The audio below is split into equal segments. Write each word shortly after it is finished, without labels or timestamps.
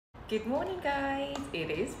Good morning, guys. It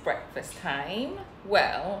is breakfast time.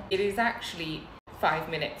 Well, it is actually 5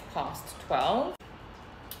 minutes past 12.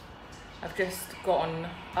 I've just gotten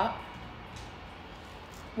up.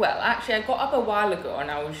 Well, actually, I got up a while ago and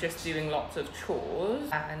I was just doing lots of chores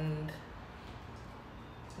and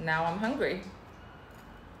now I'm hungry.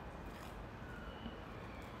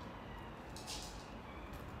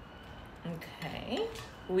 Okay,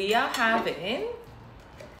 we are having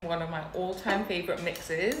one of my all-time favorite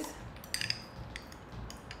mixes,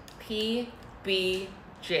 PBJ.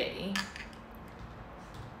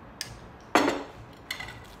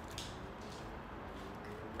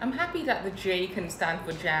 I'm happy that the J can stand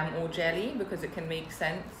for jam or jelly because it can make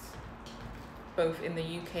sense both in the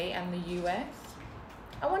UK and the US.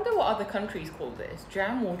 I wonder what other countries call this,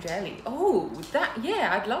 jam or jelly. Oh, that,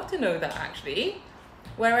 yeah, I'd love to know that actually.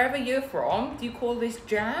 Wherever you're from, do you call this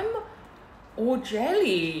jam or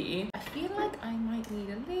jelly? I feel like I might need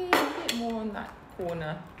a little bit more on that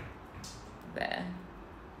corner there.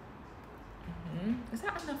 Is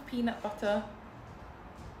that enough peanut butter?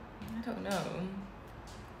 I don't know.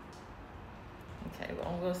 Okay,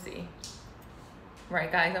 well, we'll see.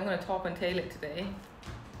 Right, guys, I'm gonna top and tail it today.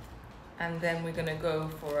 And then we're gonna go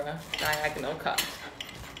for a diagonal cut.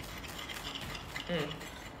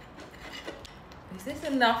 Is this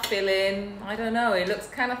enough filling? I don't know, it looks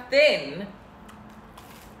kind of thin.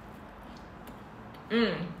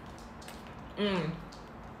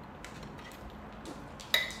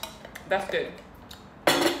 That's good.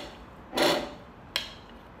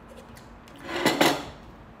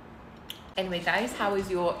 Anyway, guys, how is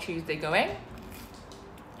your Tuesday going?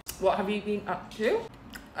 What have you been up to?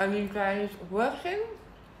 Are you guys working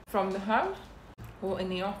from the house or in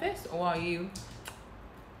the office, or are you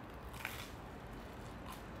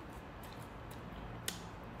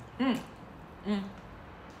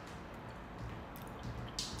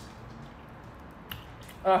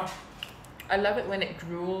Oh, I love it when it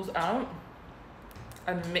drools out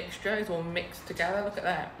and the mixture is all mixed together. Look at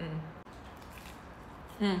that.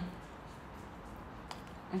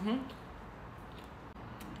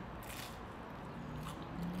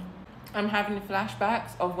 I'm having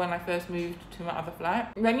flashbacks of when I first moved to my other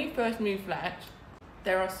flat. When you first move flats,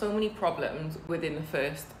 there are so many problems within the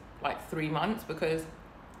first like 3 months because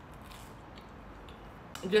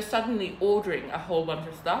just suddenly ordering a whole bunch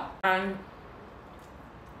of stuff and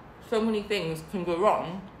so many things can go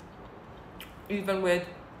wrong even with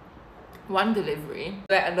one delivery,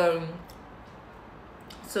 let alone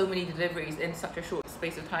so many deliveries in such a short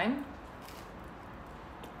space of time.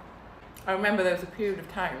 I remember there was a period of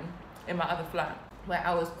time in my other flat where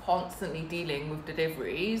I was constantly dealing with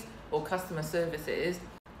deliveries or customer services.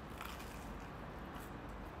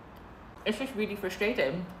 It's just really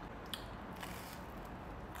frustrating.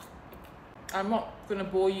 I'm not gonna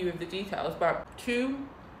bore you with the details, but 2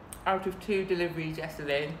 out of 2 deliveries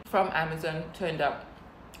yesterday from Amazon turned up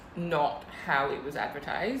not how it was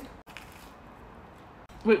advertised,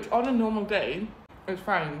 which on a normal day is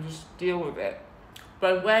fine, you just deal with it.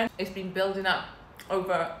 But when it's been building up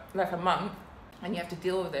over like a month and you have to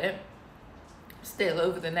deal with it still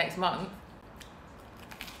over the next month,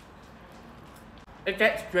 it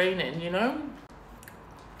gets draining, you know?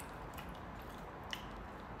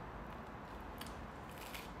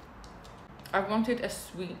 I wanted a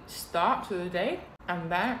sweet start to the day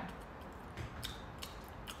and that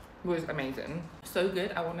was amazing. So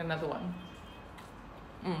good, I want another one.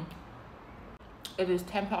 It is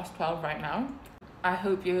 10 past 12 right now. I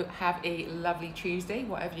hope you have a lovely Tuesday,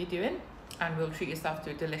 whatever you're doing, and will treat yourself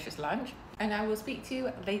to a delicious lunch. And I will speak to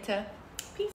you later.